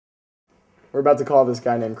We're about to call this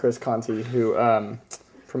guy named Chris Conti, who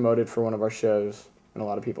promoted for one of our shows, and a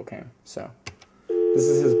lot of people came. So this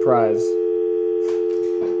is his prize.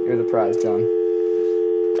 You're the prize, John.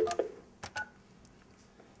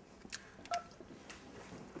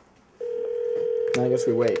 Now I guess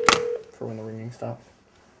we wait for when the ringing stops.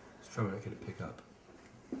 Just trying to get it pick up.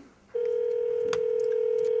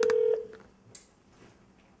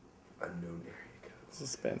 Unknown area code.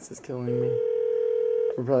 Suspense is killing me.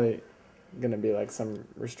 We're probably gonna be like some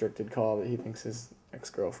restricted call that he thinks his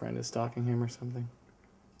ex-girlfriend is stalking him or something.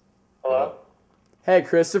 Hello? Hey,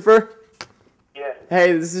 Christopher. Yeah.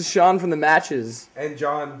 Hey, this is Sean from the Matches. And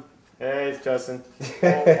John. Hey, it's Justin.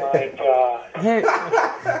 Oh my god. Hey,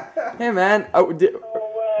 hey, man. Oh, No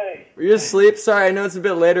way. were you asleep? Sorry, I know it's a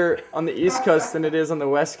bit later on the East Coast than it is on the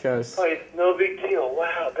West Coast. Oh, it's no big deal.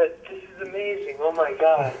 Wow, this is amazing. Oh my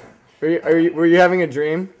god. Were you having a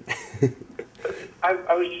dream? I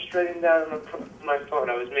was just writing down on my phone.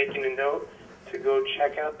 I was making a note to go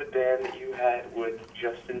check out the band that you had with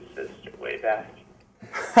Justin's sister way back.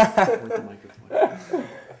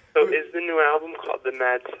 So is the new album called The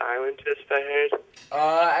Mad Scientist, I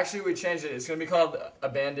heard? Actually, we changed it. It's gonna be called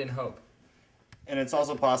Abandon Hope. And it's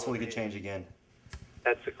also possible it could change again.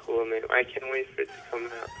 That's a cool name. I can't wait for it to come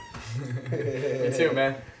out. Me too,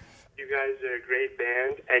 man. You guys are a great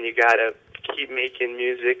band, and you gotta keep making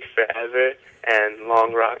music forever and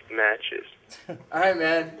long rock matches. All right,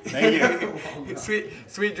 man. Thank you.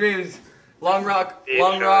 sweet dreams. Long rock, See you,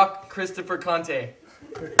 Sean. Christopher Conte.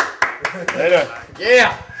 Later.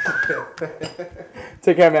 Yeah.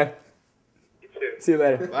 Take care, man. You too. See you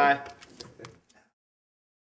later. Bye.